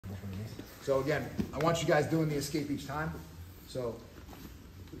So again, I want you guys doing the escape each time. So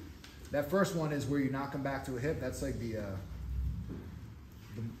that first one is where you knock them back to a hip. That's like the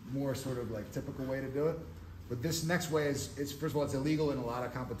more sort of like typical way to do it. But this next way is, first of all, it's illegal in a lot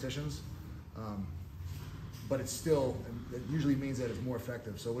of competitions, but it's still, it usually means that it's more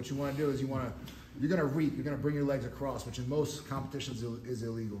effective. So what you want to do is you're going to reap, you're going to bring your legs across, which in most competitions is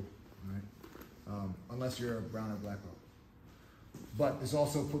illegal, right? Unless you're a brown or black belt. But this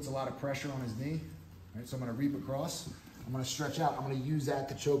also puts a lot of pressure on his knee, right? So I'm going to reap across. I'm going to stretch out. I'm going to use that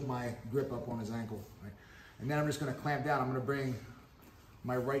to choke my grip up on his ankle, right? And then I'm just going to clamp down. I'm going to bring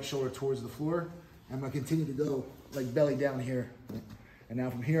my right shoulder towards the floor. I'm going to continue to go like belly down here. And now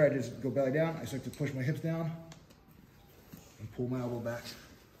from here, I just go belly down. I start to push my hips down and pull my elbow back.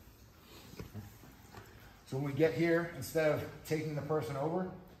 So when we get here, instead of taking the person over,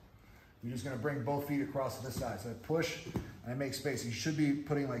 you're just going to bring both feet across to this side. So I push and I make space. You should be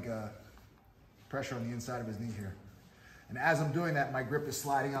putting like a pressure on the inside of his knee here. And as I'm doing that, my grip is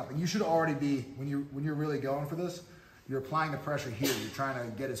sliding up. And you should already be, when you're really going for this, you're applying the pressure here. You're trying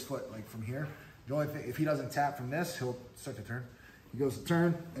to get his foot like from here. The only thing, if he doesn't tap from this, he'll start to turn. He goes to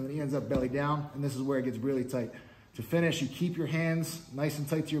turn, and then he ends up belly down, and this is where it gets really tight. To finish, you keep your hands nice and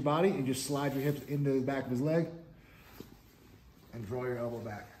tight to your body, and just slide your hips into the back of his leg, and draw your elbow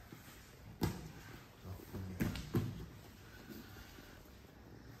back.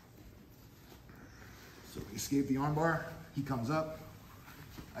 So escape the armbar, he comes up,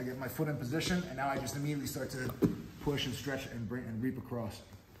 I get my foot in position, and now I just immediately start to push and stretch and reap across.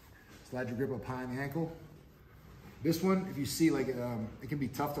 Slide your grip up high on the ankle. This one, if you see, like it can be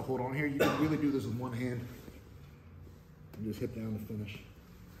tough to hold on here. You can really do this with one hand and just hip down to finish.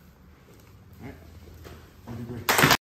 All right, that'd be great.